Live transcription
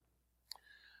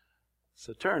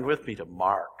So turn with me to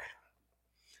Mark,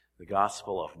 the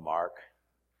Gospel of Mark,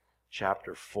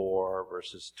 chapter 4,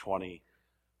 verses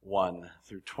 21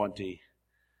 through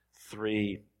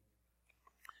 23.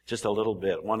 Just a little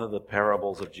bit, one of the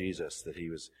parables of Jesus that he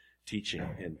was teaching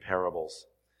in parables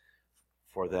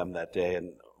for them that day.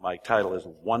 And my title is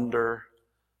Wonderful.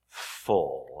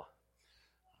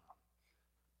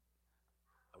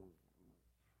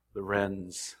 The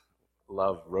Wrens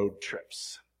love road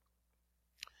trips.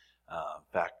 In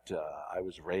fact, I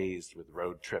was raised with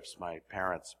road trips. My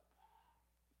parents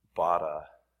bought a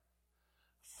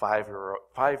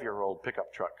five-year-old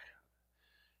pickup truck.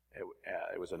 It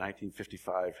was a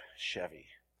 1955 Chevy.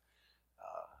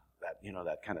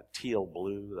 That kind of teal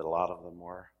blue that a lot of them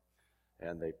were.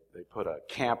 And they put a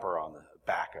camper on the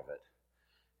back of it.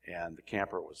 And the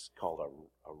camper was called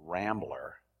a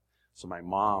Rambler. So my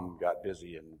mom got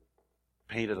busy and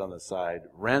painted on the side,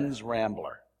 Wren's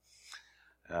Rambler.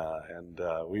 And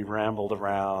we rambled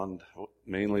around,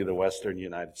 mainly the western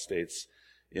United States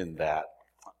in that.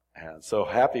 And so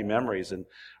happy memories. And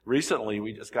recently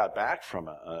we just got back from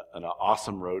an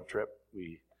awesome road trip.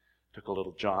 We took a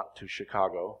little jaunt to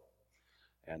Chicago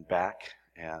and back.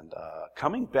 And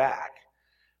coming back,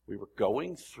 we were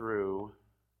going through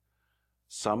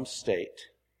some state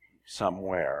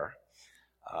somewhere.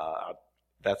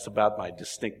 That's about my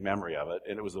distinct memory of it.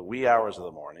 And it was the wee hours of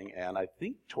the morning, and I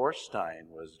think Torstein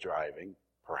was driving,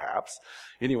 perhaps.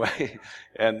 Anyway,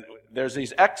 and there's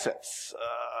these exits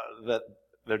that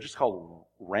they're just called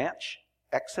ranch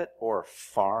exit or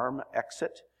farm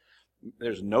exit.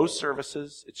 There's no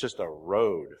services. It's just a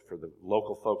road for the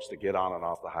local folks to get on and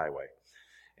off the highway.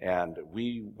 And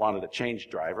we wanted to change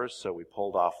drivers, so we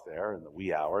pulled off there in the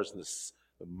wee hours. And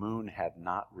the moon had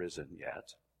not risen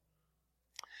yet.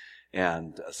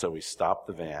 And so we stopped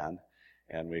the van,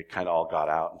 and we kind of all got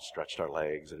out and stretched our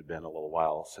legs. It had been a little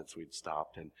while since we'd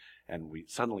stopped, and we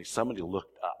suddenly somebody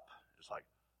looked up. It was like,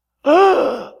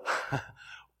 ah!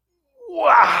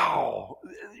 Wow!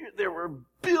 There were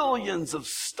billions of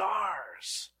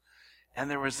stars, and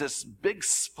there was this big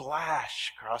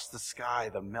splash across the sky,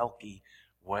 the Milky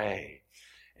Way.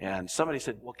 And somebody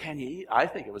said, well, can you eat? I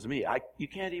think it was me. You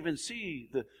can't even see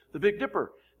the Big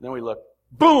Dipper. And then we looked.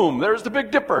 Boom, there's the Big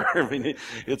Dipper. I mean,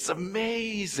 it's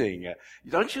amazing.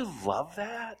 Don't you love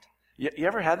that? You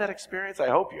ever had that experience? I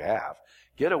hope you have.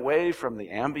 Get away from the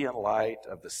ambient light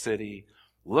of the city,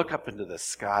 look up into the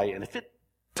sky, and if it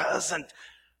doesn't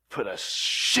put a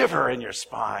shiver in your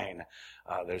spine,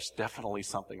 there's definitely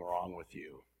something wrong with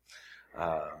you.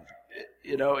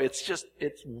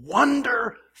 It's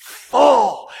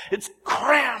wonderful. It's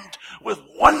crammed with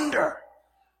wonder.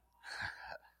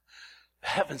 The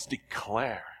heavens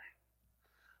declare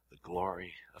the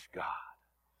glory of God.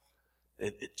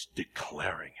 It's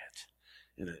declaring it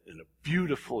in a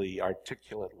beautifully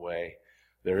articulate way.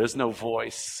 There is no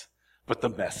voice, but the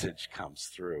message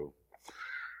comes through.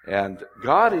 And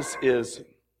God is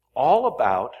all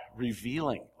about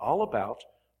revealing, all about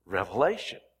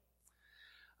revelation.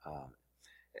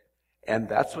 And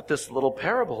that's what this little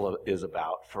parable is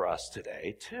about for us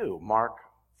today, too. Mark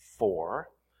 4.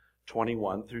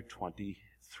 21 through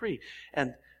 23.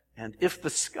 And if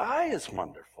the sky is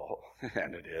wonderful,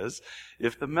 and it is,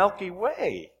 if the Milky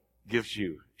Way gives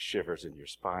you shivers in your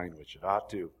spine, which it ought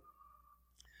to,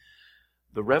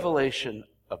 the revelation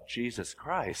of Jesus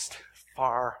Christ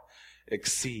far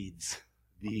exceeds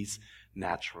these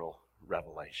natural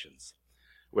revelations.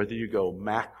 Whether you go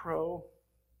macro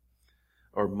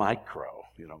or micro,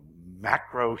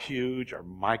 macro huge or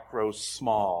micro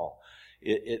small,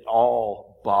 it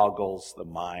all boggles the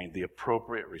mind. The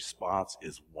appropriate response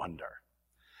is wonder.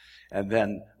 And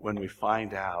then when we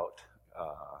find out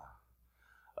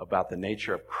about the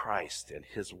nature of Christ and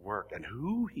his work and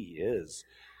who he is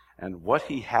and what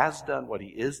he has done, what he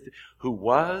is, who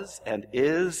was and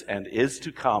is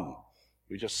to come.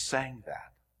 We just sang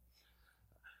that.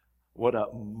 What a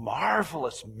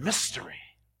marvelous mystery.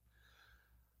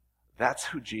 That's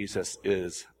who Jesus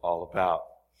is all about.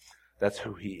 That's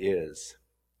who he is.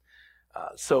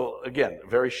 So again, a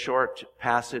very short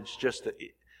passage,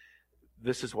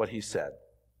 this is what he said.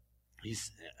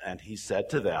 He said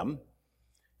to them,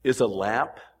 is a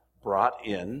lamp brought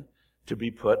in to be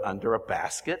put under a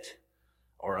basket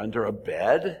or under a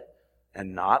bed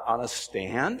and not on a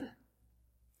stand?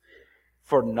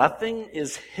 For nothing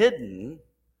is hidden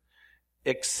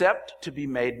except to be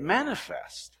made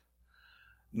manifest,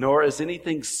 nor is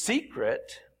anything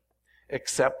secret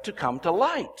except to come to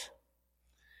light.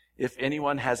 If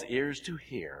anyone has ears to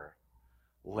hear,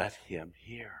 let him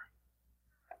hear.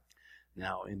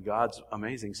 Now, in God's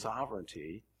amazing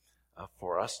sovereignty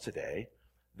for us today,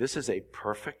 this is a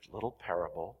perfect little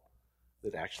parable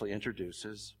that actually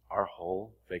introduces our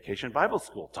whole Vacation Bible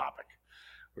School topic.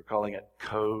 We're calling it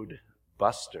Code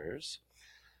Busters.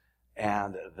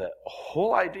 And the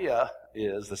whole idea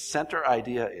is, the center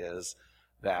idea is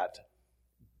that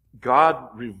God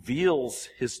reveals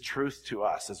his truth to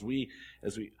us as we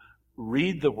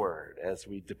read the Word, as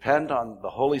we depend on the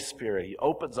Holy Spirit. He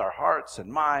opens our hearts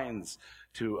and minds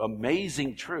to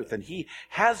amazing truth, and he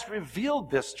has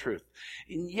revealed this truth.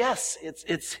 And yes,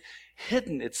 it's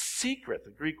hidden, it's secret.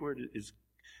 The Greek word is,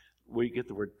 we get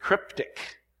the word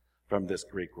cryptic from this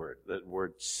Greek word, the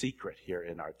word secret here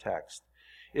in our text.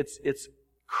 It's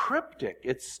cryptic,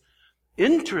 it's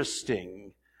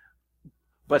interesting,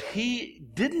 but he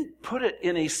didn't put it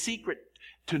in a secret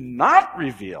to not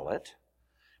reveal it,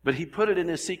 but he put it in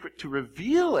a secret to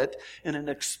reveal it in an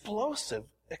explosive,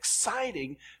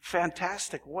 exciting,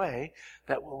 fantastic way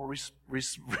that will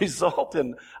result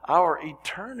in our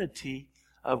eternity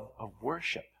of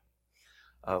worship,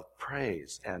 of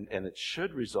praise. And it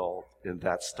should result in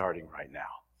that starting right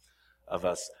now, of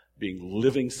us being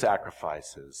living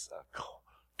sacrifices,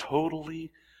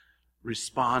 totally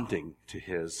responding to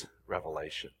his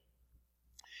revelation.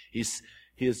 He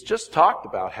has just talked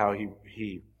about how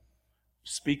he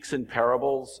speaks in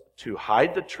parables to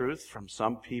hide the truth from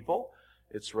some people.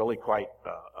 It's really quite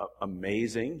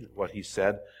amazing what he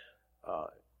said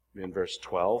in verse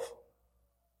 12.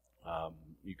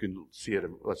 You can see it,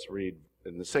 let's read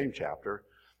in the same chapter,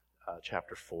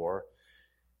 chapter 4.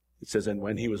 It says, "And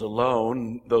when he was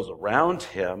alone, those around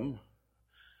him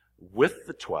with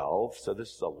the 12," so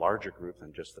this is a larger group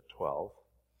than just the 12,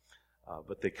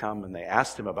 but they come and they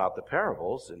asked him about the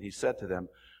parables, and he said to them,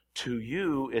 "To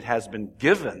you has been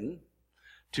given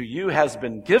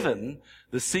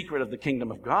the secret of the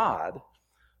kingdom of God,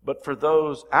 but for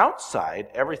those outside,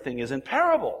 everything is in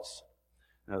parables."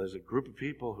 Now, there's a group of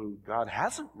people who God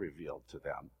hasn't revealed to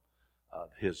them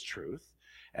his truth,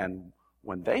 and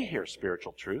when they hear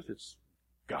spiritual truth, it's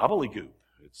gobbledygook.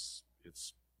 It's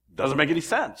doesn't make any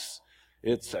sense.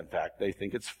 It's, in fact, they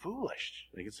think it's foolish.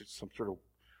 They think it's some sort of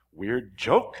weird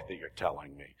joke that you're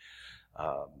telling me.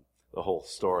 The whole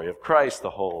story of Christ, the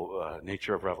whole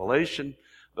nature of Revelation,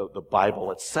 the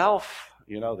Bible itself,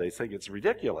 they think it's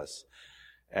ridiculous.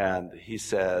 And he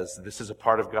says this is a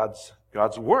part of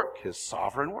God's work, his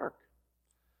sovereign work.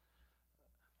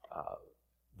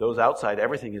 Those outside,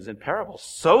 everything is in parables,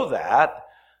 so that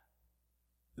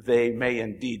they may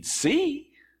indeed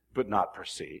see, but not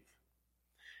perceive,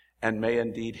 and may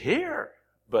indeed hear,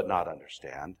 but not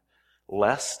understand,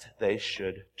 lest they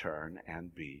should turn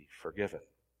and be forgiven.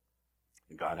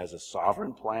 God has a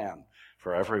sovereign plan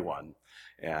for everyone,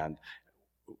 and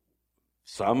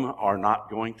some are not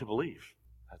going to believe.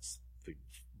 That's the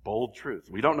bold truth.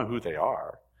 We don't know who they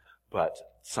are, but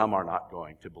some are not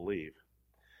going to believe.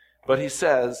 But he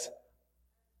says,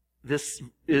 this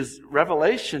is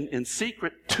revelation in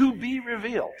secret to be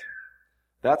revealed.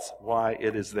 That's why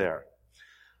it is there.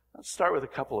 Let's start with a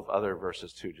couple of other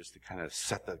verses too, just to kind of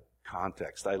set the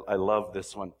context. I love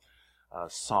this one,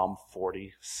 Psalm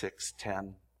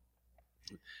 46:10.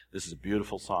 This is a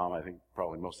beautiful psalm. I think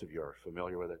probably most of you are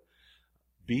familiar with it.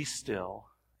 "Be still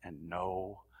and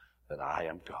know that I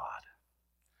am God."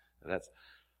 And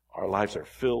our lives are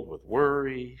filled with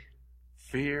worry,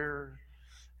 fear,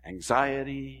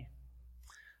 anxiety,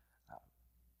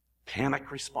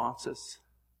 panic responses.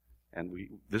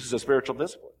 And this is a spiritual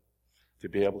discipline, to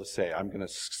be able to say, I'm going to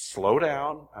slow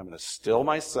down, I'm going to still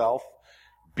myself,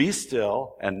 be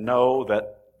still, and know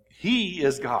that he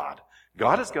is God.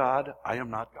 God is God, I am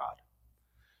not God.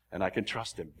 And I can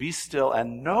trust him. Be still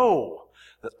and know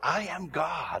that I am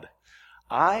God.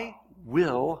 I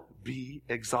will be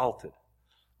exalted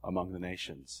among the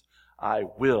nations. I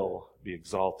will be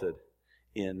exalted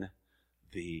in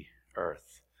the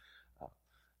earth.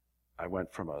 I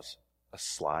went from a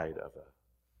slide of a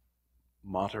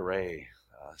Monterey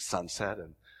sunset,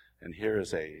 and here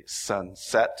is a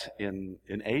sunset in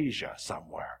Asia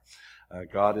somewhere.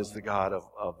 God is the God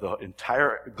of the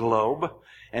entire globe,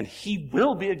 and he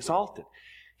will be exalted.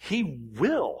 He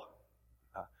will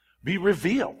be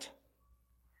revealed.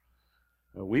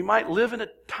 We might live in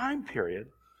a time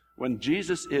period when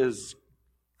Jesus is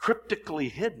cryptically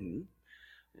hidden.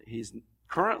 He's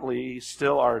currently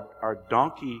still our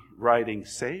donkey-riding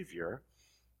Savior,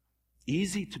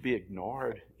 easy to be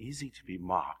ignored, easy to be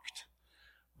mocked.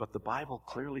 But the Bible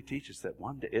clearly teaches that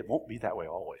one day, it won't be that way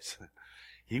always.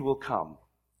 He will come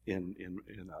in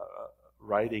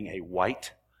riding a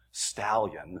white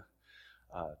stallion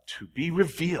to be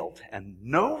revealed, and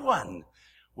no one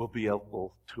will be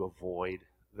able to avoid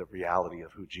the reality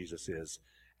of who Jesus is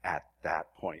at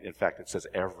that point. In fact, it says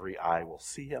every eye will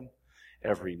see him,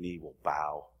 every knee will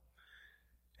bow,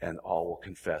 and all will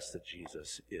confess that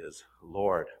Jesus is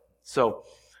Lord. So,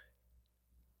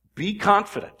 be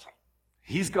confident.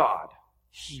 He's God.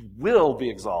 He will be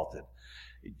exalted.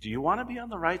 Do you want to be on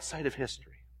the right side of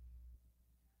history?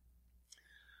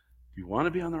 Do you want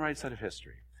to be on the right side of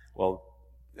history? Well,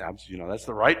 that's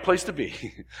the right place to be.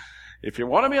 If you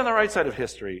want to be on the right side of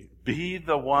history, be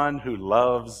the one who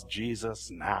loves Jesus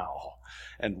now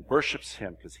and worships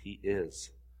him because he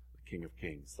is the King of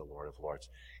Kings, the Lord of Lords.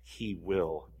 He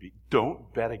will be.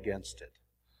 Don't bet against it.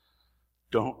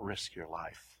 Don't risk your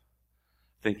life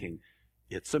thinking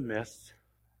it's a myth.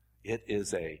 It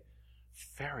is a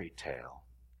fairy tale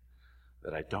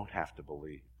that I don't have to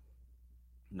believe.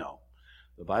 No.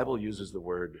 The Bible uses the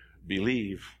word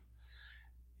believe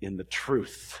in the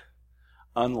truth,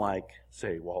 unlike,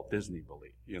 say, Walt Disney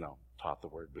taught the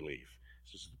word believe.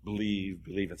 It's just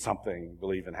believe in something,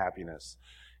 believe in happiness.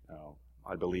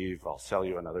 I believe I'll sell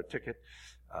you another ticket.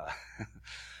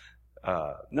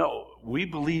 No, we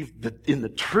believe in the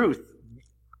truth.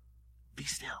 Be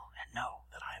still and know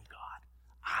that I am God.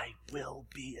 I will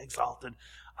be exalted.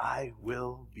 I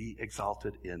will be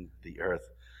exalted in the earth.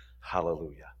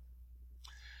 Hallelujah.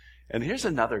 And here's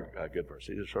another good verse.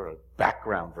 These are sort of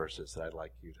background verses that I'd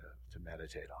like you to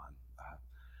meditate on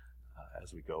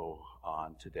as we go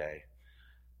on today.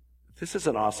 This is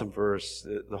an awesome verse.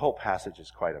 The whole passage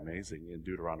is quite amazing in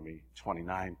Deuteronomy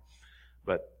 29.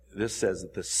 But this says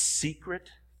that the secret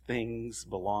things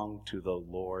belong to the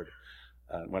Lord.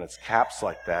 When it's caps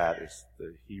like that, it's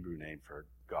the Hebrew name for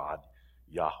God,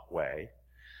 Yahweh.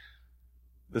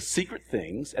 The secret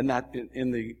things, and that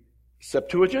in the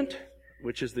Septuagint,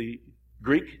 which is the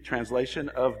Greek translation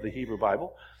of the Hebrew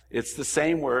Bible, it's the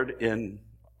same word in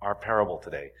our parable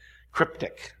today.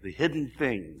 Cryptic, the hidden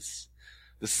things,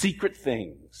 the secret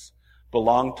things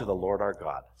belong to the Lord our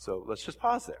God. So let's just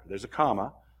pause there. There's a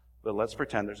comma, but let's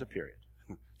pretend there's a period.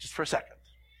 Just for a second.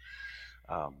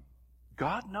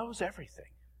 God knows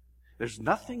everything. There's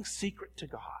nothing secret to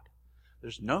God.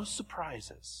 There's no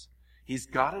surprises. He's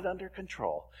got it under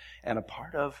control. And a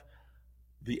part of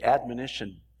the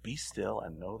admonition, be still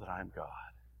and know that I'm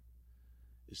God,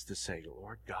 is to say,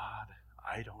 Lord God,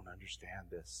 I don't understand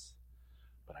this,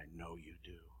 but I know you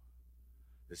do.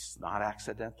 This is not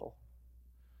accidental.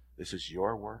 This is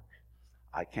your work.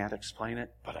 I can't explain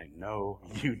it, but I know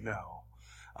you know.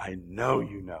 I know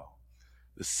you know.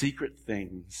 The secret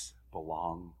things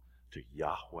belong to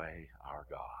Yahweh our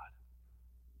God.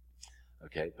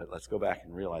 Okay, but let's go back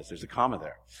and realize there's a comma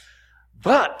there.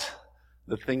 But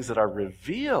the things that are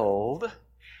revealed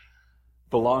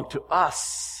belong to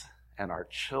us and our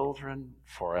children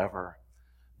forever,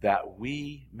 that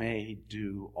we may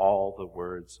do all the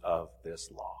words of this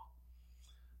law.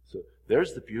 So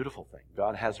there's the beautiful thing.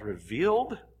 God has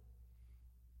revealed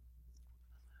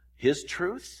his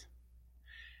truth,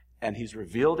 and he's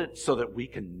revealed it so that we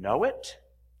can know it,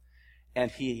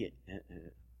 and he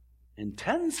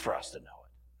intends for us to know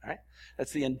it. Right?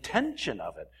 That's the intention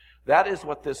of it. That is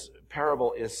what this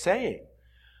parable is saying.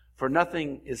 For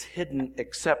nothing is hidden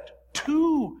except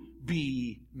to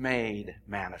be made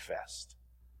manifest.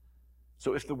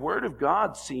 So if the Word of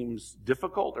God seems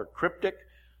difficult or cryptic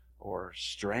or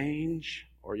strange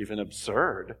or even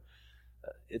absurd,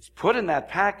 it's put in that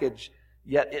package,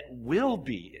 yet it will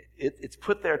be. It's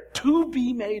put there to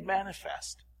be made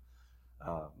manifest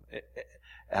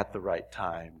at the right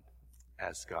time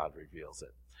as God reveals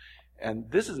it.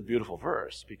 And this is a beautiful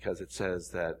verse because it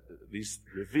says that these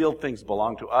revealed things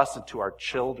belong to us and to our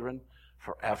children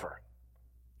forever.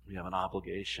 We have an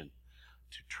obligation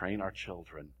to train our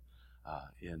children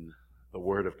in the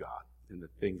Word of God, in the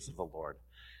things of the Lord,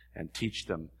 and teach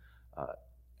them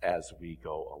as we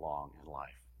go along in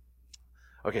life.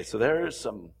 Okay, so there is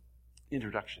some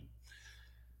introduction.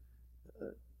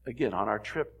 Again, on our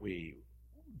trip, we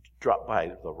dropped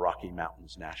by the Rocky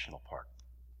Mountains National Park.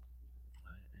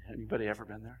 Anybody ever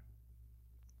been there?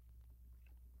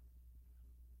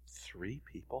 3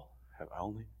 people? Have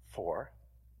only 4?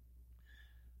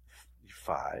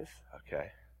 5? Okay.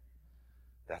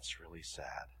 That's really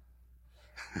sad.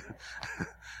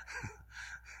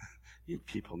 You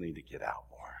people need to get out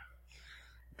more.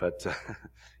 But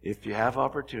if you have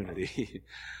opportunity,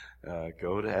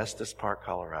 go to Estes Park,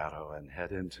 Colorado, and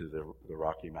head into the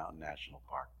Rocky Mountain National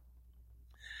Park.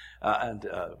 And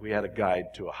we had a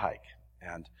guide to a hike.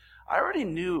 And I already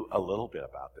knew a little bit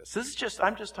about this.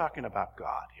 I'm just talking about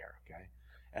God here, okay?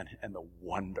 And the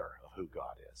wonder of who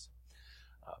God is.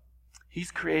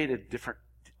 He's created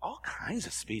all kinds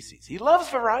of species. He loves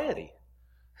variety.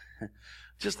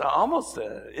 Just almost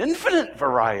an infinite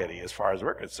variety as far as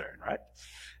we're concerned, right?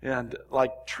 And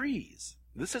like trees.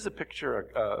 This is a picture,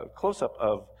 a close-up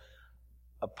of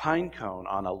a pine cone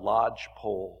on a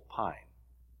lodgepole pine.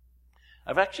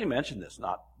 I've actually mentioned this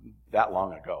not that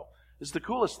long ago. This is the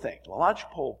coolest thing. The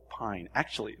lodgepole pine,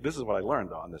 actually, this is what I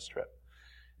learned on this trip.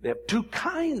 They have two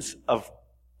kinds of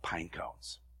pine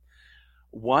cones.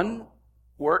 One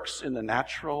works in the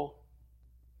natural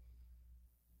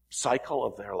cycle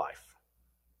of their life.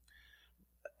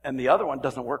 And the other one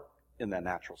doesn't work in that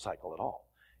natural cycle at all.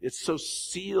 It's so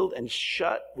sealed and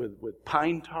shut with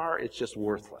pine tar, it's just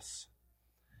worthless.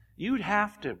 You'd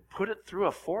have to put it through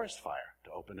a forest fire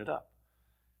to open it up.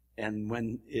 And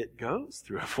when it goes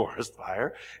through a forest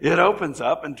fire, it opens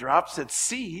up and drops its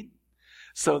seed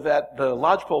so that the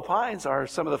lodgepole pines are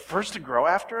some of the first to grow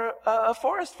after a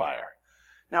forest fire.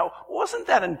 Now, wasn't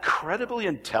that incredibly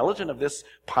intelligent of this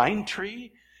pine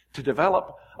tree to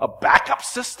develop a backup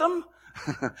system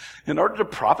in order to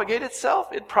propagate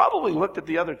itself? It probably looked at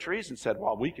the other trees and said,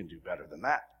 well, we can do better than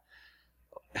that.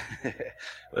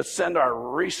 Let's send our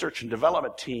research and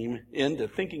development team into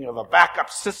thinking of a backup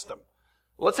system.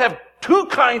 Let's have two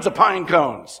kinds of pine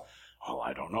cones. Oh,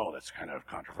 I don't know. That's kind of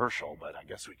controversial, but I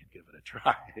guess we could give it a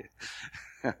try.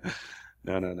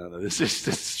 No.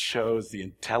 This shows the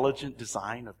intelligent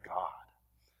design of God.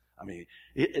 I mean,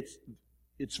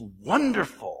 it's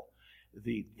wonderful,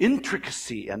 the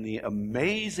intricacy and the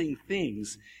amazing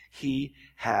things He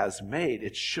has made.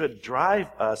 It should drive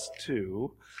us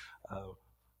to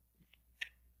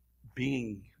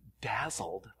being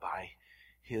dazzled by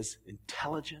His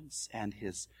intelligence and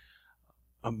His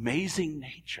amazing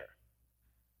nature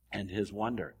and His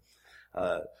wonder.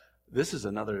 This is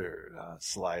another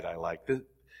slide I like.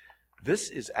 This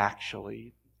is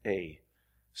actually a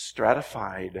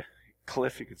stratified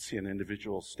cliff. You can see an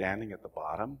individual standing at the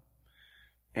bottom.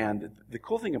 And the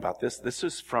cool thing about this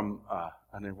is from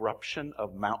an eruption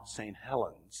of Mount St.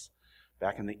 Helens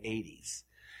back in the 80s.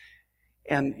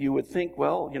 And you would think,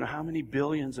 well, how many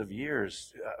billions of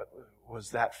years was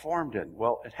that formed in?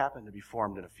 Well, it happened to be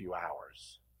formed in a few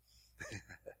hours.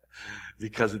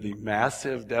 Because of the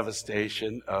massive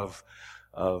devastation of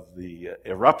the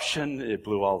eruption. It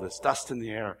blew all this dust in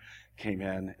the air, came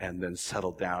in, and then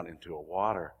settled down into a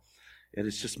water. And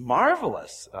it's just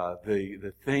marvelous.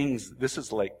 The things, this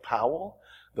is Lake Powell,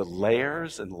 the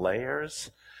layers and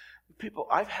layers. People,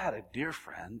 I've had a dear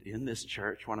friend in this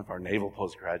church, one of our Naval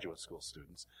Postgraduate School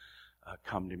students,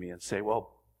 come to me and say,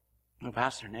 well,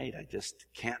 Pastor Nate, I just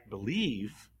can't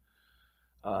believe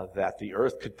that the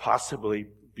earth could possibly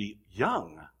be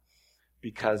young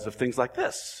because of things like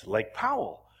this, Lake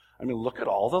Powell. I mean, look at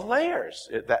all the layers.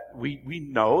 That we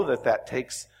know that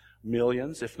takes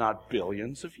millions, if not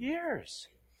billions of years.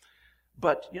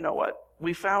 But you know what?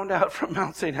 We found out from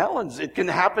Mount St. Helens, it can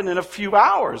happen in a few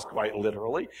hours, quite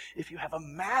literally, if you have a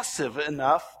massive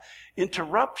enough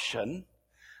interruption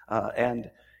and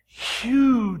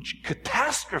huge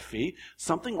catastrophe,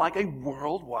 something like a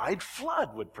worldwide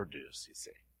flood would produce, you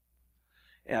see.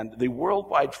 And the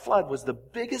worldwide flood was the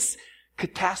biggest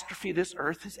catastrophe this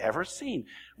earth has ever seen.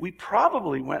 We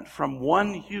probably went from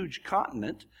one huge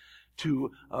continent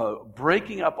to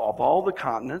breaking up of all the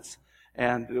continents,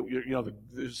 and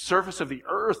the surface of the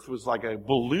earth was like a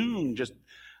balloon just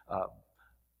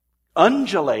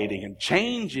undulating and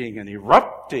changing and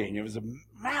erupting. It was a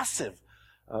massive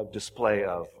display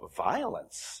of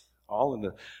violence, all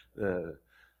in the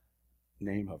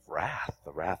name of wrath,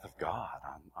 the wrath of God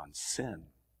on sin.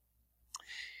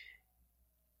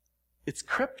 It's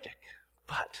cryptic,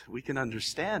 but we can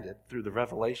understand it through the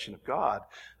revelation of God,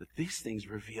 that these things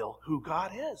reveal who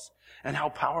God is and how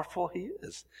powerful He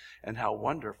is and how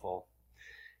wonderful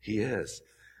He is.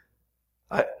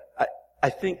 I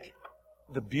think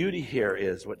the beauty here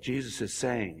is what Jesus is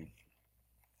saying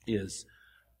is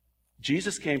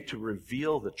Jesus came to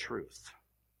reveal the truth.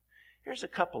 Here's a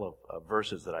couple of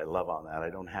verses that I love on that.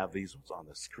 I don't have these ones on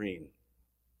the screen.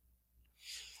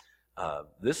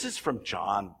 This is from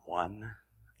John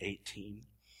 1:18.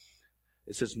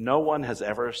 It says, no one has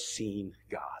ever seen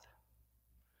God.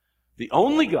 The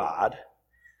only God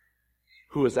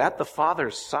who is at the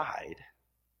Father's side,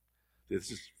 this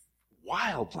is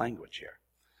wild language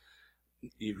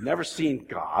here. You've never seen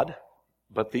God,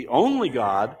 but the only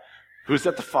God who's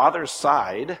at the Father's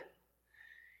side,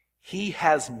 He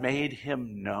has made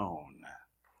Him known.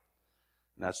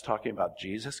 And that's talking about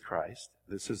Jesus Christ.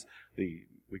 This is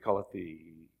we call it the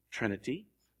Trinity,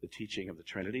 the teaching of the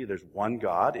Trinity. There's one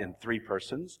God in three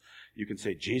persons. You can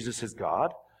say Jesus is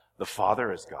God, the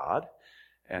Father is God,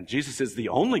 and Jesus is the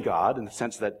only God in the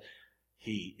sense that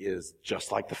He is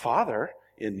just like the Father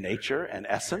in nature and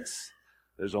essence.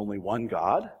 There's only one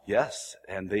God, yes,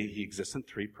 and he exists in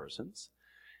three persons.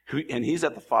 And he's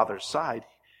at the Father's side.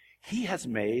 He has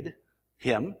made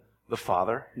him, the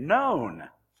Father, known.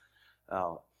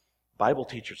 Bible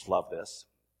teachers love this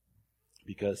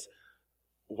because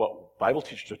what Bible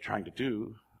teachers are trying to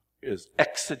do is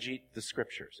exegete the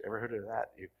Scriptures. Ever heard of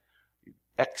that? You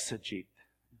exegete.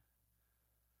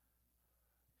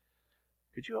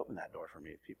 Could you open that door for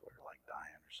me if people are like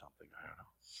dying or something? I don't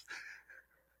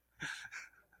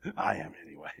know. I am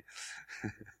anyway.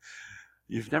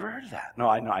 You've never heard of that? No,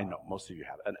 I know. Most of you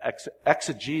have. An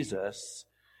exegesis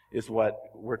is what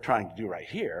we're trying to do right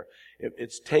here.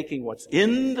 It's taking what's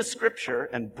in the Scripture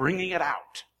and bringing it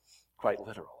out, quite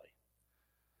literally.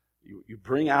 You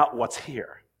bring out what's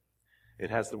here. It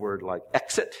has the word like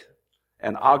exit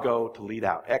and ago to lead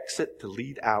out. Exit to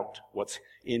lead out what's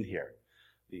in here.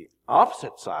 The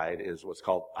opposite side is what's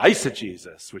called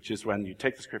eisegesis, which is when you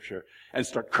take the Scripture and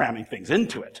start cramming things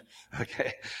into it.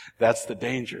 Okay, that's the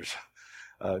dangers.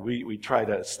 We try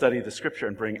to study the Scripture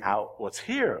and bring out what's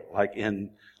here, like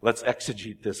in, let's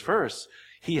exegete this verse.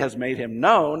 He has made him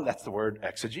known, that's the word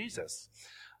exegesis.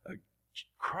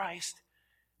 Christ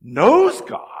knows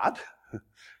God.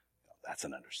 That's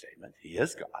an understatement. He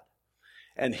is God.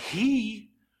 And he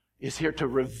is here to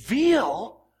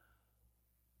reveal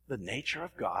the nature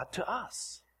of God to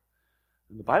us.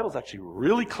 And the Bible's actually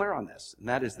really clear on this, and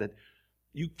that is that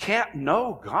you can't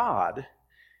know God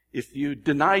if you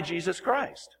deny Jesus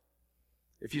Christ.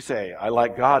 If you say, I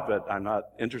like God, but I'm not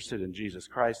interested in Jesus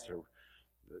Christ or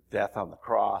the death on the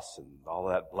cross and all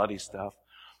that bloody stuff,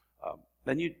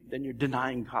 then you're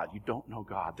denying God. You don't know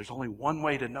God. There's only one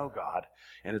way to know God,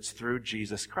 and it's through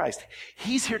Jesus Christ.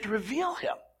 He's here to reveal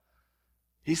him.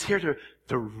 He's here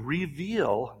to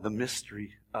reveal the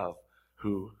mystery of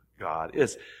who God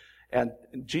is. And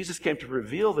Jesus came to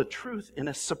reveal the truth in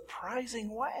a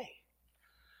surprising way.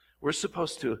 We're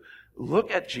supposed to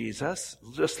look at Jesus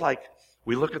just like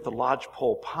we look at the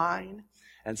lodgepole pine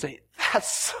and say,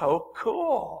 that's so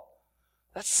cool.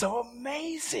 That's so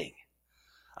amazing.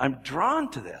 I'm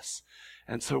drawn to this.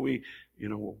 And so we,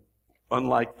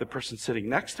 unlike the person sitting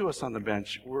next to us on the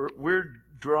bench, we're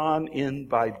drawn in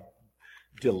by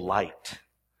delight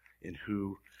in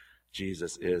who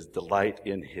Jesus is, delight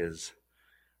in his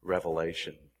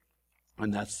revelation.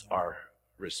 And that's our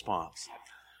response.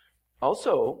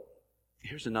 Also,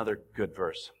 here's another good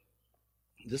verse.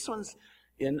 This one's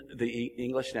in the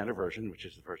English Standard Version, which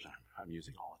is the version I'm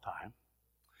using all the time.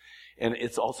 And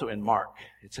it's also in Mark.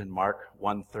 It's in Mark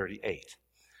 1:38.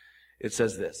 It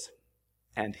says this,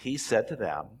 and he said to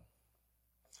them,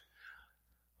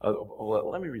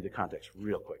 let me read the context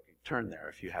real quick. Turn there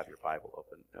if you have your Bible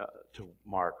open to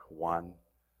Mark 1.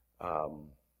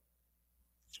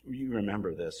 You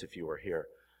remember this if you were here.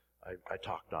 I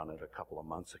talked on it a couple of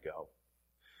months ago.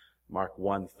 Mark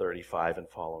 1:35 and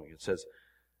following. It says,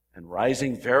 and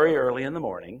rising very early in the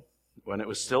morning, when it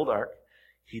was still dark,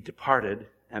 he departed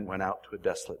and went out to a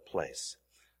desolate place.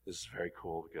 This is very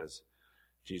cool because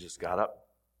Jesus got up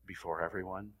before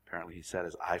everyone. Apparently he set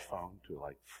his iPhone to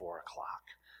like 4 o'clock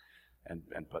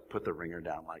and put the ringer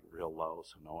down like real low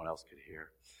so no one else could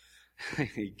hear.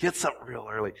 He gets up real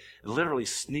early and literally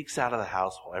sneaks out of the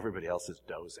house while everybody else is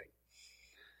dozing.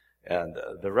 And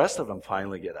the rest of them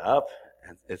finally get up,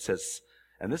 and it says,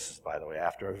 and this is, by the way,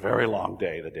 after a very long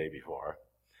day the day before.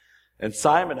 And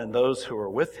Simon and those who were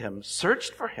with him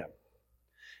searched for him.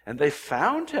 And they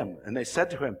found him, and they said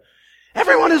to him,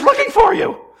 everyone is looking for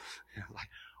you. Like,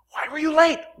 why were you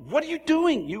late? What are you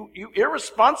doing? You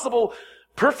irresponsible,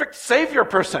 perfect Savior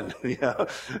person.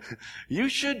 You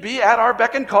should be at our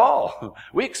beck and call.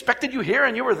 We expected you here,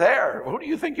 and you were there. Who do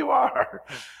you think you are?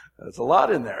 There's a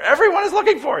lot in there. Everyone is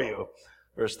looking for you.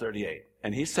 Verse 38.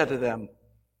 And he said to them,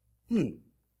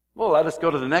 well, let us go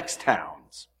to the next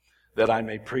towns, that I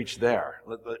may preach there.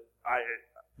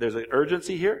 There's an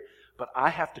urgency here, but I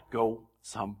have to go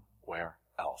somewhere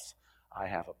else. I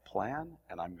have a plan,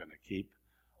 and I'm going to keep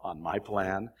on my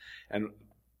plan. And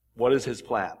what is his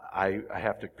plan? I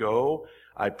have to go.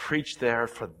 I preach there,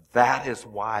 for that is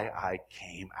why I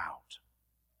came out.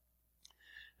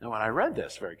 Now, when I read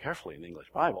this very carefully in the English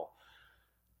Bible,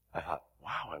 I thought,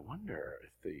 wow, I wonder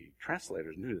if the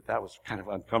translators knew that was kind of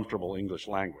uncomfortable English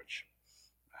language.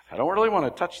 I don't really want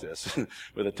to touch this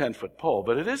with a 10-foot pole,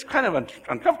 but it is kind of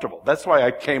uncomfortable. That's why I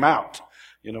came out.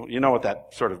 You know what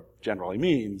that sort of generally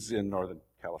means in Northern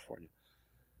California.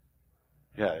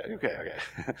 Yeah, okay.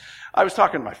 I was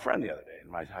talking to my friend the other day,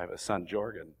 and I have a son,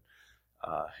 Jorgen,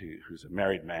 who's a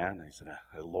married man. He's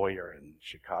a lawyer in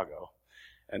Chicago.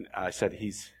 And I said,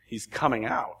 he's coming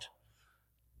out.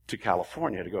 to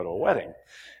California to go to a wedding.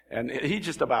 And he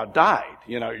just about died.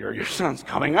 Your son's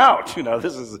coming out.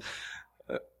 This is...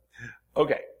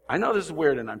 okay, I know this is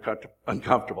weird and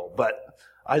uncomfortable, but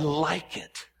I like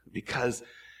it because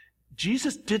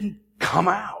Jesus didn't come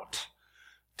out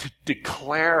to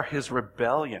declare his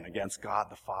rebellion against God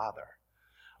the Father,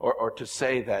 or to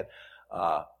say that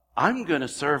I'm going to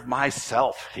serve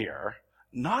myself here.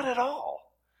 Not at all.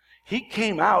 He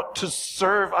came out to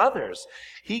serve others.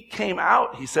 He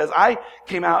says, I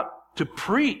came out to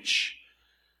preach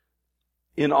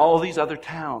in all these other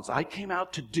towns. I came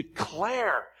out to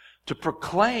declare, to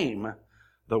proclaim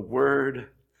the word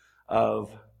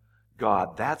of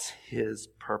God. That's his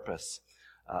purpose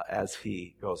as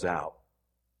he goes out.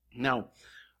 Now,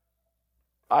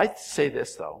 I say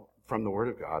this, though, from the Word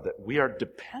of God, that we are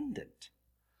dependent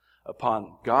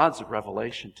upon God's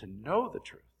revelation to know the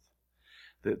truth.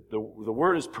 The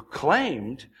Word is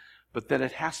proclaimed, but then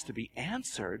it has to be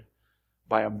answered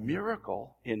by a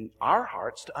miracle in our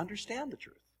hearts to understand the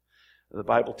truth. The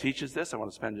Bible teaches this. I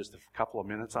want to spend just a couple of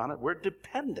minutes on it. We're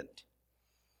dependent.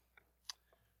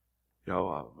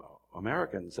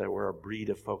 Americans, we're a breed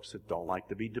of folks that don't like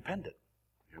to be dependent.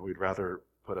 We'd rather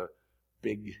put a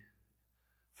big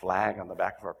flag on the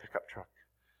back of our pickup truck,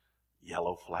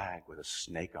 yellow flag with a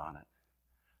snake on it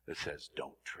that says,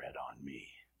 "Don't tread on me."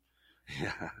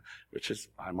 Yeah, which is,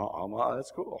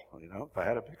 that's cool. If I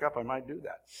had a pickup, I might do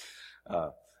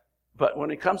that. But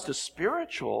when it comes to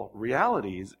spiritual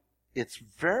realities, it's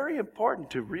very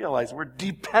important to realize we're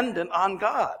dependent on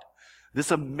God. This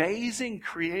amazing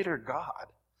creator God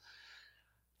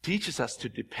teaches us to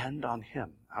depend on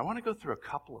him. I want to go through a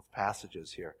couple of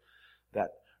passages here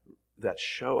that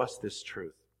show us this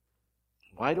truth.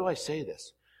 Why do I say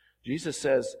this? Jesus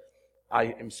says, I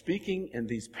am speaking in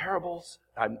these parables.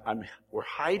 We're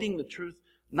hiding the truth,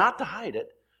 not to hide it,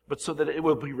 but so that it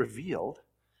will be revealed.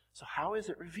 So how is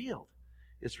it revealed?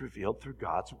 It's revealed through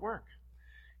God's work.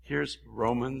 Here's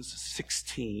Romans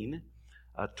 16,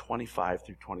 25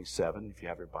 through 27. If you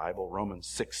have your Bible, Romans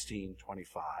 16,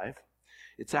 25.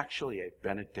 It's actually a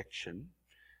benediction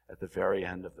at the very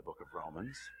end of the book of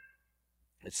Romans.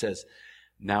 It says,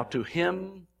 "Now to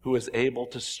him who is able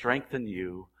to strengthen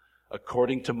you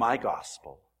according to my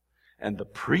gospel and the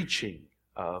preaching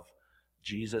of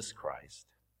Jesus Christ,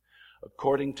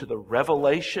 according to the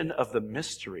revelation of the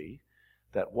mystery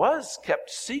that was kept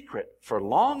secret for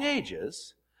long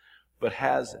ages, but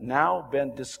has now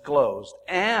been disclosed,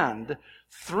 and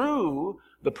through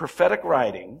the prophetic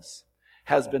writings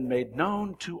has been made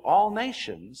known to all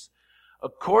nations,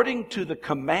 according to the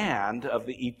command of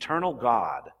the eternal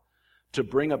God, to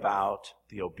bring about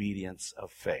the obedience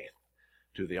of faith.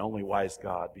 To the only wise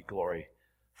God be glory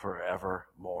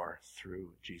forevermore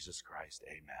through Jesus Christ.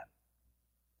 Amen."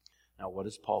 Now, what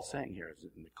is Paul saying here?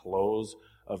 In the close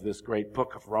of this great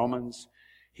book of Romans,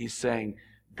 he's saying,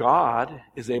 God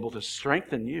is able to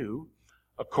strengthen you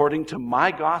according to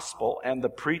my gospel and the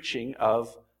preaching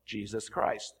of Jesus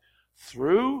Christ.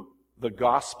 Through the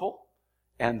gospel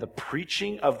and the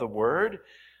preaching of the word,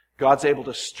 God's able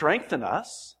to strengthen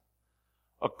us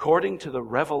according to the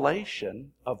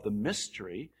revelation of the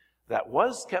mystery that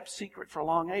was kept secret for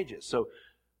long ages. So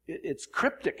it's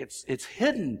cryptic, it's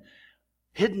hidden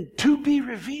to be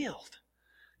revealed.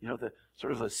 The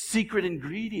sort of the secret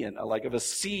ingredient, like of a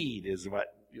seed, is what,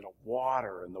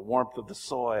 water and the warmth of the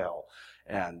soil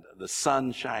and the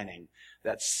sun shining.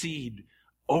 That seed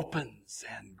opens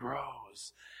and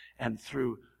grows. And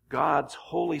through God's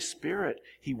Holy Spirit,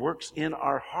 he works in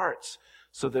our hearts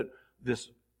so that this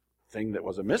thing that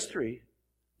was a mystery,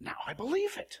 now I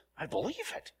believe it. I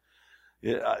believe it.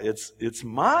 It's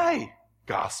my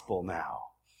gospel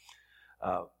now.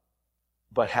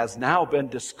 But has now been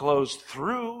disclosed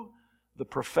through the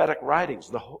prophetic writings.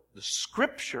 The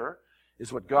scripture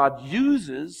is what God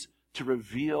uses to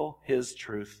reveal his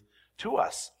truth to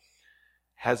us.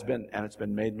 It's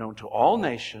been made known to all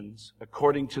nations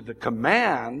according to the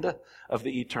command of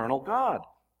the eternal God.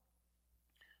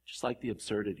 Just like the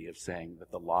absurdity of saying that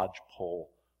the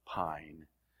lodgepole pine,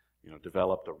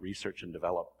 developed a research and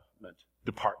development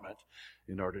department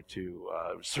in order to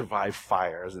survive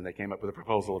fires, and they came up with a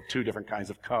proposal of 2 different kinds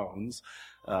of cones.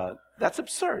 That's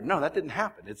absurd. No, that didn't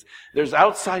happen. There's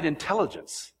outside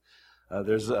intelligence.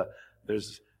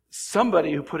 There's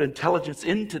somebody who put intelligence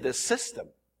into this system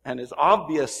and is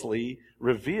obviously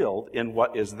revealed in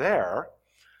what is there.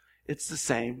 It's the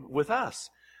same with us.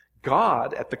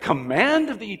 God, at the command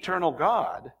of the eternal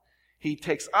God, he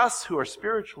takes us who are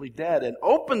spiritually dead and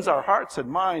opens our hearts and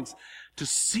minds to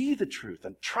see the truth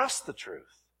and trust the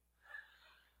truth,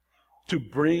 to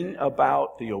bring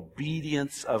about the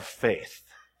obedience of faith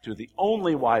to the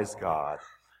only wise God,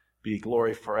 be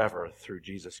glory forever through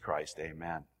Jesus Christ.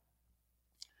 Amen.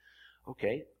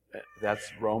 Okay,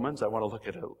 that's Romans. I want to look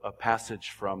at a passage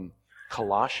from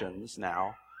Colossians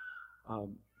now.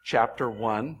 Chapter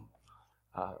 1,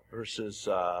 verses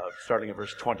starting at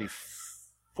verse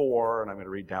 24, and I'm going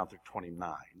to read down through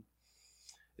 29.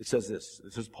 It says this.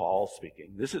 This is Paul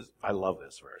speaking. I love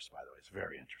this verse, by the way. It's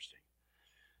very interesting.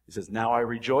 He says, "Now I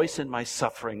rejoice in my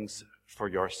sufferings for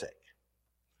your sake."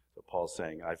 So Paul's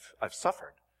saying, I've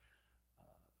suffered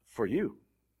for you,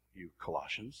 you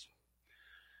Colossians.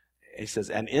 He says,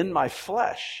 "And in my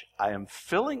flesh I am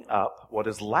filling up what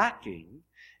is lacking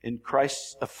in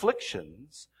Christ's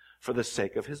afflictions for the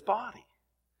sake of his body."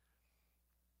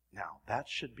 Now, that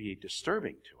should be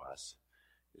disturbing to us,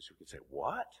 because we could say,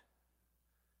 what?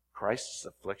 Christ's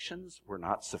afflictions were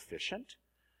not sufficient,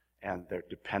 and they're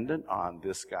dependent on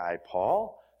this guy,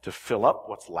 Paul, to fill up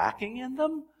what's lacking in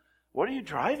them? What are you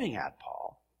driving at,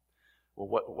 Paul?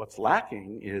 Well, what's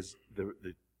lacking is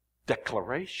the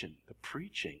declaration, the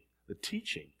preaching, the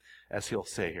teaching, as he'll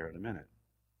say here in a minute.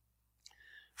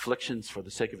 Afflictions for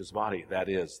the sake of his body, that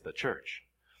is, the church,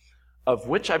 of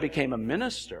which I became a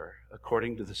minister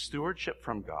according to the stewardship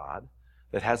from God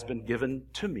that has been given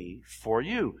to me for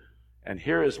you. And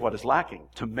here is what is lacking: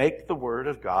 to make the word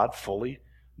of God fully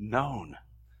known.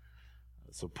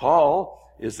 So Paul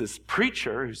is this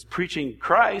preacher who's preaching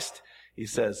Christ. He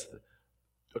says,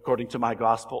 according to my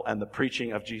gospel and the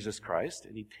preaching of Jesus Christ.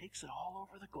 And he takes it all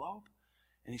over the globe.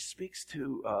 And he speaks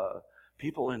to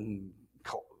people in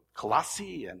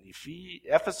Colossae and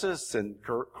Ephesus and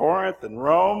Corinth and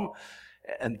Rome.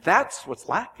 And that's what's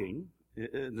lacking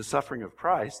in the suffering of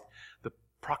Christ, the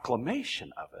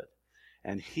proclamation of it.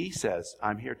 And he says,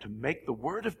 I'm here to make the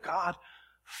word of God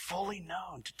fully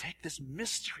known, to take this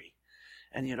mystery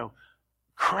and,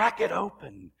 crack it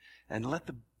open and let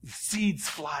the seeds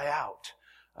fly out.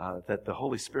 That the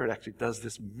Holy Spirit actually does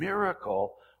this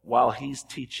miracle while he's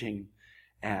teaching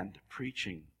and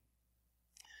preaching,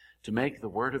 to make the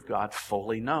word of God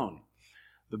fully known.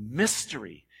 The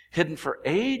mystery hidden for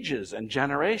ages and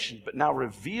generations, but now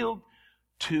revealed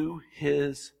to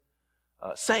his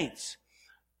saints.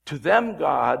 To them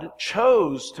God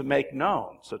chose to make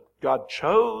known. So God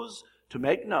chose to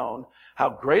make known how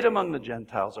great among the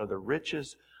Gentiles are the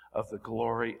riches of the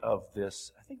glory of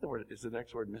this. I think is the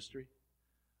next word mystery?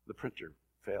 The printer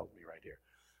failed me right here.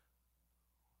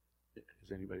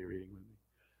 Is anybody reading with me?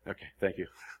 Okay, thank you.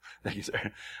 Thank you,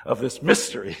 sir. Of this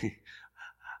mystery.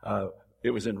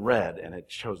 It was in red, and it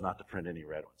chose not to print any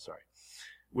red ones, sorry.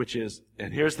 Which is,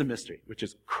 and here's the mystery, which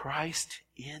is Christ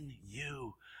in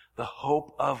you, the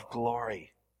hope of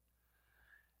glory.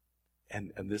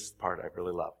 And this part I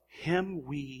really love. Him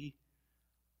we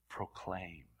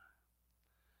proclaim.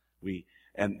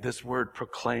 And this word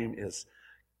proclaim is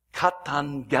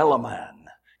katangelaman.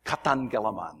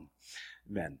 Katangelaman.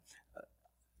 Men.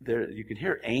 There, you can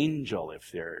hear angel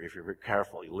if you're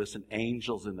careful. You listen,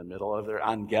 angels in the middle of there.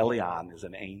 Angelion is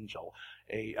an angel,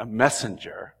 a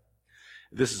messenger.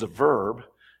 This is a verb,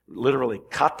 literally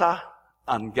kata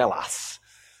angelas.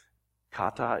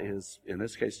 Kata is, in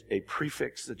this case, a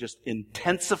prefix that just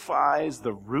intensifies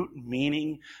the root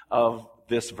meaning of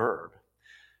this verb.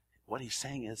 What he's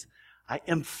saying is, I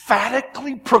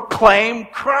emphatically proclaim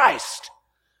Christ.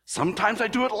 Sometimes I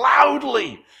do it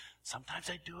loudly. Sometimes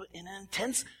I do it in an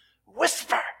intense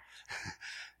whisper.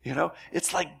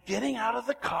 It's like getting out of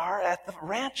the car at the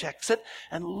ranch exit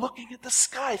and looking at the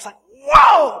sky. It's like,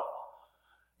 whoa!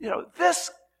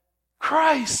 This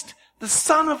Christ, the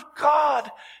Son of God,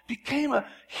 became a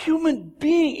human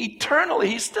being eternally.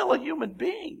 He's still a human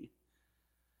being.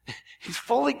 He's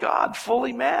fully God,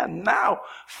 fully man, now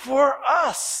for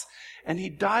us. And he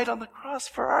died on the cross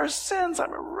for our sins.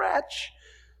 I'm a wretch.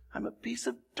 I'm a piece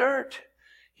of dirt.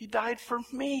 He died for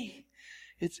me.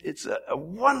 It's a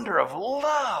wonder of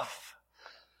love.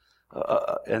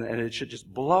 And it should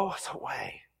just blow us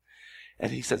away.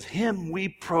 And he says, him we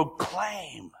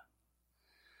proclaim.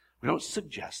 We don't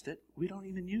suggest it. We don't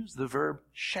even use the verb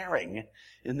sharing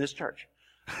in this church.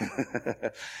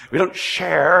 We don't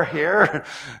share here.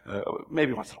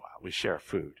 Maybe once in a while we share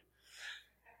food.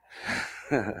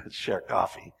 Share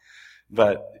coffee.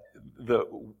 But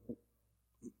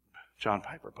John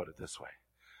Piper put it this way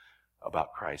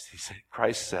about Christ. He said,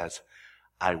 Christ says,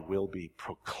 I will be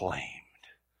proclaimed,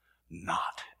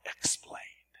 not explained.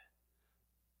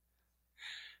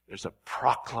 There's a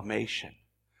proclamation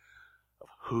of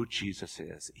who Jesus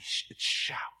is. It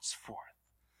shouts forth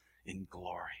in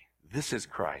glory. This is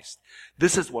Christ.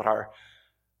 This is what our,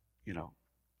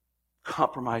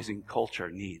 compromising culture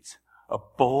needs. A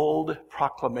bold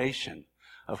proclamation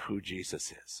of who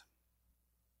Jesus is.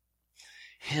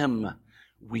 Him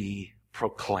we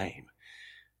proclaim.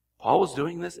 Paul was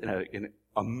doing this in an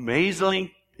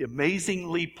amazingly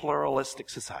pluralistic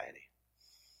society.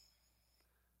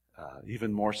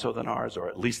 Even more so than ours, or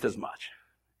at least as much.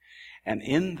 And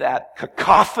in that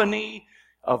cacophony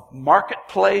of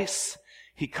marketplace,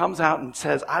 he comes out and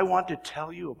says, I want to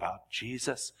tell you about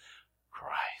Jesus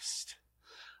Christ.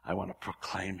 I want to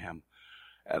proclaim him.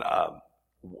 And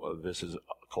this is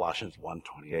Colossians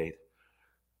 1:28.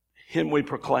 Him we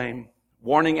proclaim,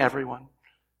 warning everyone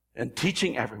and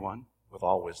teaching everyone with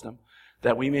all wisdom,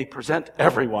 that we may present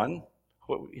everyone.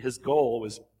 His goal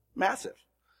was massive.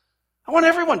 I want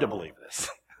everyone to believe this.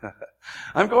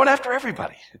 I'm going after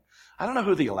everybody. I don't know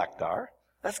who the elect are.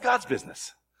 That's God's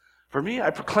business. For me, I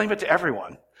proclaim it to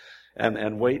everyone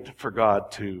and wait for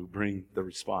God to bring the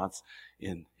response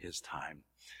in his time.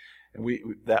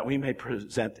 And that we may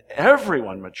present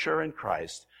everyone mature in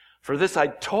Christ. For this I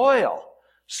toil,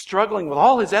 struggling with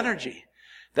all his energy,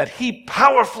 that he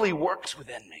powerfully works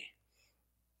within me.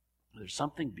 There's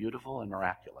something beautiful and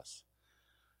miraculous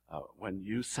when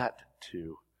you set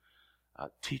to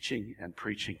teaching and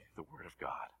preaching the Word of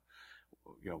God.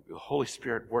 The Holy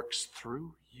Spirit works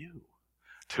through you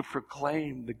to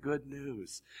proclaim the good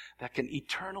news that can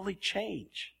eternally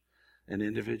change an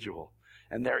individual.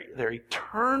 And their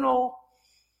eternal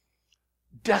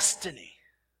destiny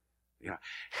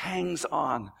hangs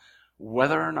on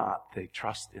whether or not they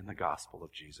trust in the gospel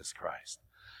of Jesus Christ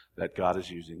that God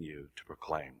is using you to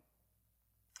proclaim.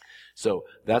 So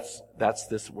that's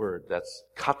this word. That's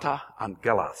kata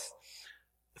angelos.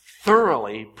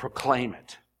 Thoroughly proclaim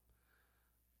it.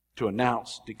 To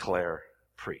announce, declare,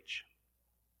 preach.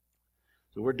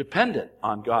 So we're dependent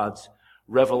on God's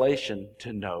revelation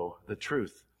to know the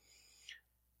truth.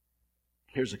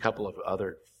 Here's a couple of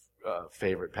other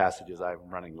favorite passages. I'm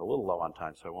running a little low on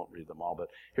time, so I won't read them all. But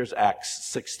here's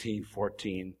Acts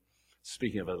 16:14.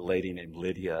 Speaking of a lady named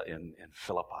Lydia in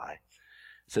Philippi.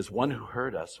 It says, one who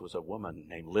heard us was a woman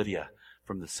named Lydia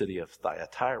from the city of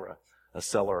Thyatira, a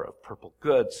seller of purple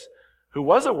goods, who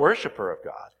was a worshiper of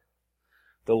God.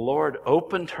 The Lord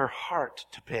opened her heart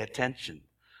to pay attention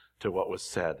to what was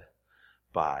said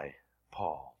by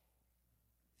Paul.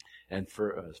 And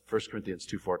for 1 Corinthians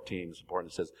 2:14 is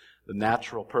important. It says, the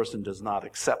natural person does not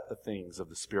accept the things of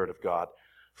the Spirit of God,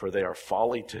 for they are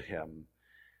folly to him,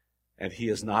 and he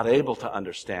is not able to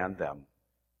understand them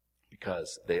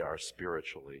because they are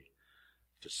spiritually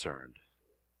discerned.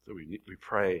 So we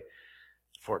pray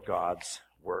for God's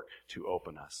work to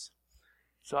open us.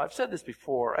 So I've said this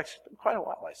before. Actually, it's been quite a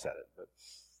while I said it, but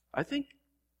I think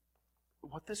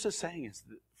what this is saying is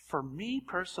that for me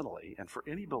personally and for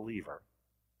any believer,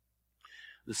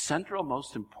 the central,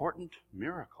 most important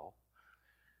miracle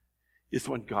is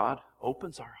when God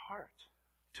opens our heart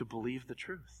to believe the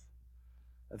truth.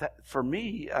 That for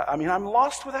me, I'm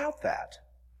lost without that.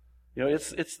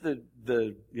 It's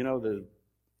the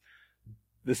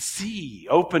sea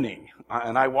opening,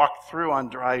 and I walk through on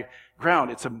dry ground.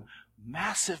 It's a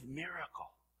massive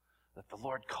miracle that the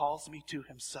Lord calls me to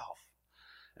himself.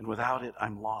 And without it,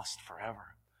 I'm lost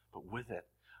forever. But with it,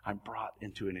 I'm brought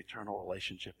into an eternal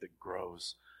relationship that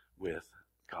grows with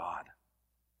God.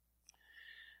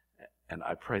 And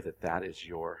I pray that that is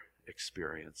your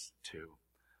experience too,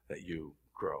 that you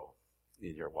grow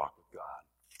in your walk with God.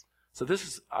 So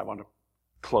I want to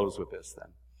close with this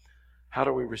then. How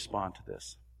do we respond to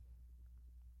this?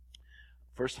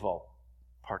 First of all,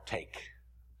 partake.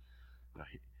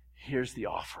 Here's the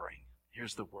offering.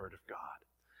 Here's the Word of God.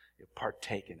 You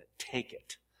partake in it. Take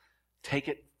it. Take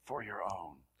it for your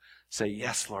own. Say,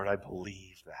 yes, Lord, I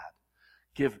believe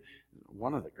that.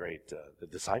 One of the great the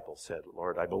disciples said,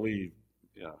 Lord, I believe,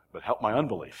 but help my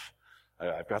unbelief.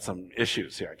 I've got some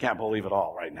issues here. I can't believe it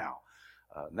all right now.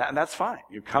 And that's fine.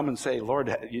 You come and say,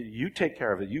 Lord, you take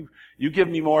care of it. You give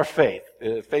me more faith.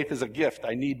 Faith is a gift.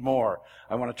 I need more.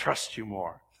 I want to trust you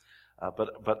more. But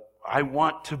I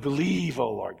want to believe,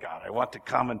 oh Lord God. I want to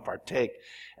come and partake.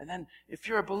 And then if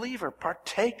you're a believer,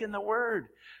 partake in the Word.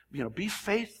 Be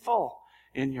faithful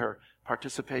in your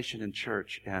participation in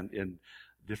church and in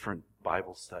different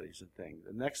Bible studies and things.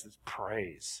 The next is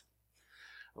praise.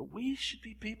 We should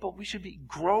be people, we should be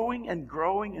growing and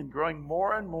growing and growing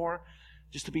more and more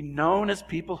just to be known as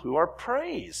people who are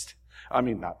praised.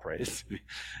 Not praised,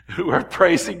 who are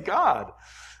praising God.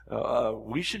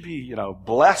 We should be,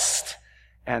 blessed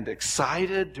and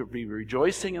excited to be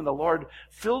rejoicing in the Lord,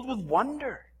 filled with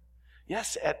wonder.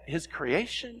 Yes, at His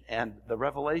creation and the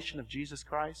revelation of Jesus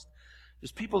Christ.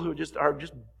 There's people who are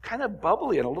just kind of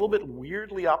bubbly and a little bit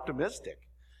weirdly optimistic.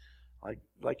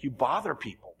 Like you bother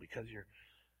people because you're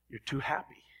too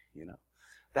happy,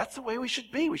 That's the way we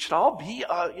should be. We should all be,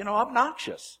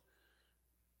 obnoxious.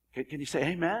 Can you say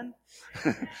amen?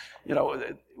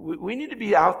 We need to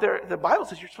be out there. The Bible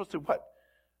says you're supposed to what?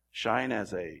 Shine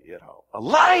as a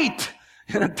light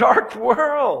in a dark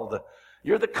world.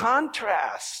 You're the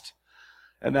contrast.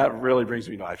 And that really brings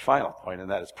me to my final point, and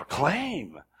that is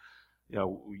proclaim.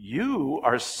 You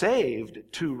are saved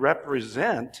to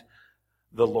represent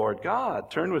the Lord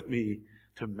God. Turn with me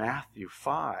to Matthew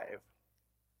 5.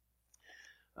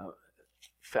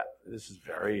 This is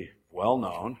very well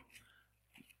known.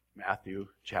 Matthew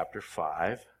chapter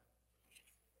 5,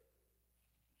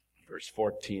 verse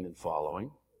 14 and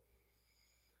following.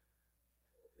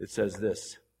 It says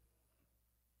this.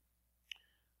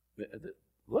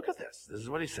 Look at this. This is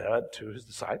what he said to his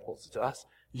disciples, to us.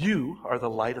 You are the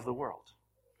light of the world.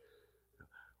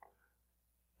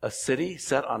 A city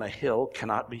set on a hill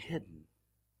cannot be hidden.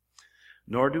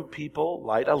 Nor do people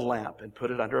light a lamp and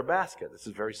put it under a basket. This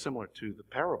is very similar to the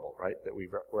parable, right, that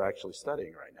we're actually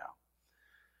studying right now.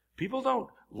 People don't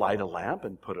light a lamp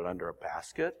and put it under a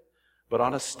basket, but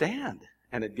on a stand,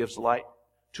 and it gives light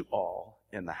to all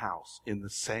in the house. In the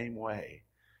same way,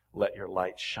 let your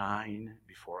light shine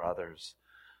before others,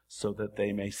 so that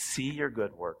they may see your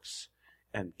good works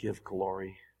and give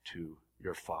glory to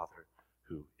your Father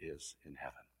who is in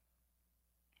heaven.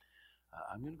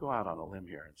 I'm going to go out on a limb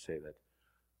here and say that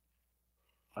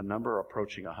a number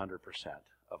approaching 100%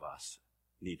 of us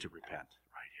need to repent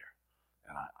right here,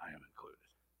 and I am included.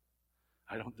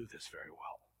 I don't do this very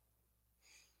well.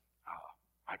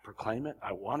 I proclaim it.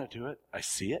 I want to do it. I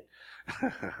see it.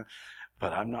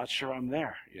 But I'm not sure I'm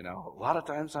there. A lot of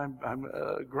times I'm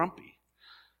grumpy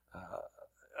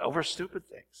over stupid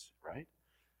things, right?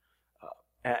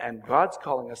 And God's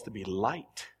calling us to be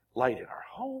light. Light in our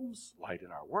homes, light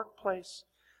in our workplace,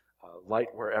 light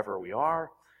wherever we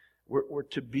are. We're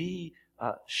to be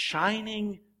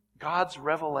shining God's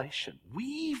revelation.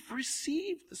 We've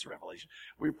received this revelation.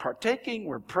 We're partaking,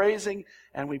 we're praising,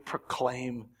 and we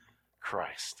proclaim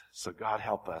Christ. So God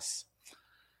help us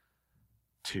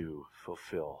to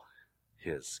fulfill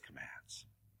His commands.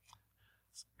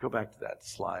 Let's go back to that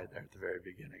slide there at the very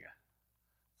beginning.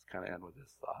 Let's kind of end with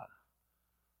this thought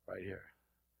right here.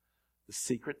 The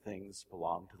secret things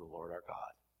belong to the Lord our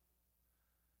God.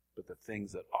 But the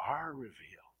things that are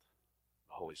revealed,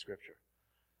 the Holy Scripture,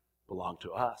 belong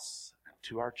to us and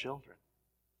to our children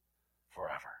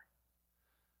forever,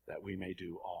 that we may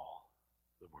do all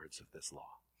the words of this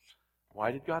law.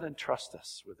 Why did God entrust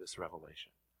us with this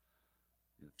revelation?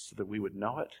 So that we would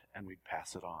know it and we'd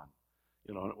pass it on.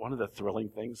 One of the thrilling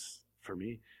things for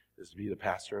me is to be the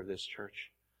pastor of this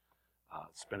church.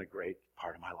 It's been a great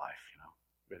part of my life,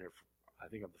 Been here I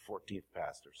think I'm the 14th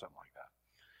pastor, something like that.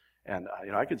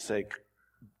 And, I could say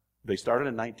they started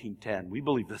in 1910. We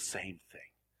believe the same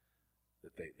thing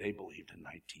that they believed in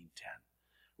 1910.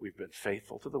 We've been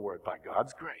faithful to the Word by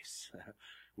God's grace.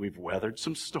 We've weathered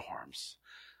some storms.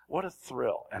 What a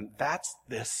thrill. And that's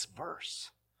this verse.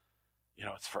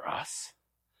 It's for us,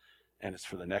 and it's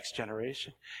for the next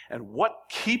generation. And what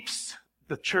keeps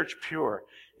the church pure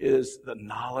is the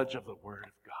knowledge of the Word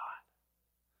of God.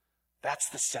 That's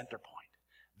the center point.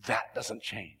 That doesn't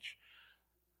change.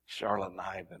 Charlotte and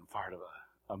I have been part of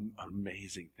an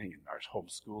amazing thing in our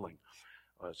homeschooling.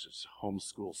 It's just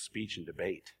homeschool speech and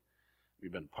debate.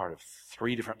 We've been part of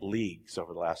 3 different leagues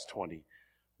over the last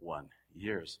 21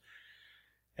 years.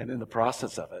 And in the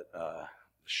process of it,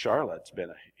 Charlotte's been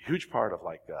a huge part of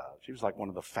she was like one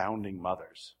of the founding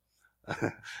mothers,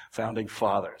 founding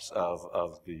fathers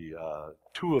of the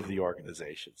 2 of the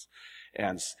organizations.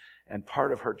 And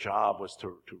part of her job was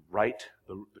to write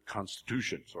the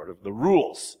Constitution, sort of the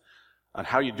rules on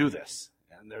how you do this.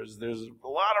 And there's a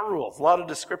lot of rules, a lot of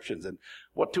descriptions, and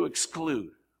what to exclude,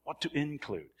 what to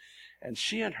include. And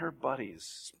she and her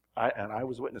buddies, I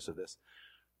was witness of this,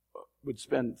 would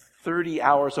spend 30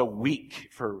 hours a week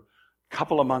for a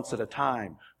couple of months at a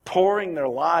time, pouring their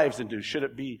lives into, should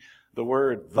it be the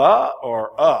word the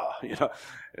or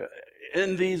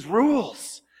in these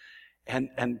rules. And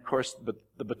of course,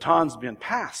 the baton's been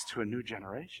passed to a new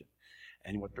generation.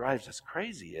 And what drives us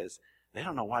crazy is they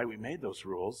don't know why we made those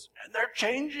rules, and they're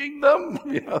changing them.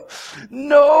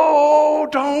 No,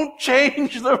 don't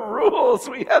change the rules.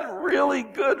 We had really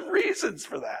good reasons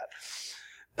for that.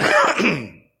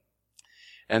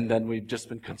 And then we've just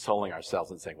been consoling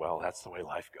ourselves and saying, well, that's the way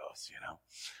life goes,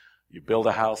 You build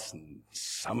a house and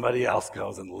somebody else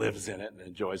goes and lives in it and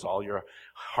enjoys all your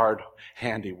hard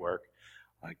handiwork,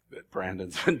 like that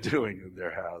Brandon's been doing in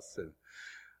their house.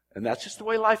 And that's just the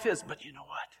way life is. But you know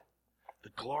what? The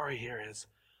glory here is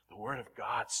the Word of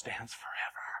God stands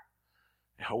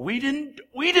forever. We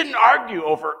didn't argue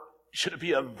over should it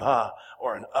be a the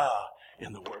or an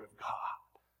in the Word of God.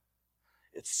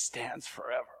 It stands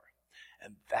forever.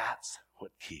 And that's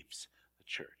what keeps the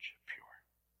church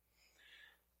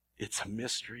pure. It's a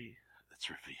mystery that's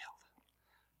revealed.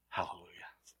 Hallelujah.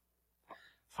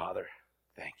 Father,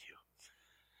 thank you.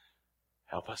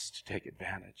 Help us to take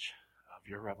advantage of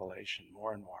your revelation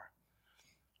more and more.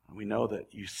 And we know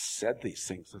that you said these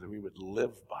things so that we would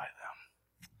live by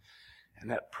them. And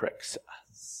that pricks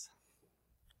us.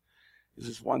 This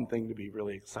is one thing to be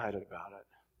really excited about it,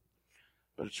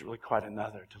 but it's really quite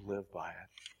another to live by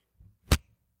it.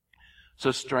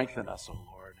 So strengthen us, O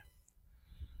Lord.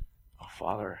 O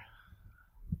Father,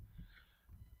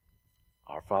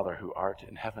 our Father who art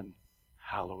in heaven,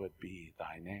 hallowed be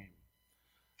thy name.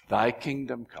 Thy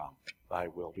kingdom come, thy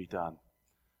will be done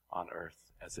on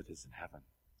earth as it is in heaven.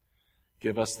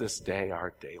 Give us this day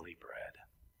our daily bread,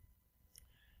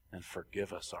 and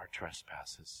forgive us our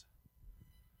trespasses,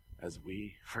 as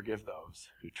we forgive those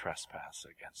who trespass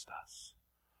against us.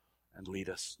 And lead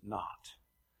us not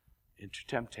into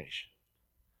temptation,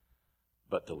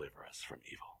 but deliver us from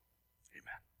evil.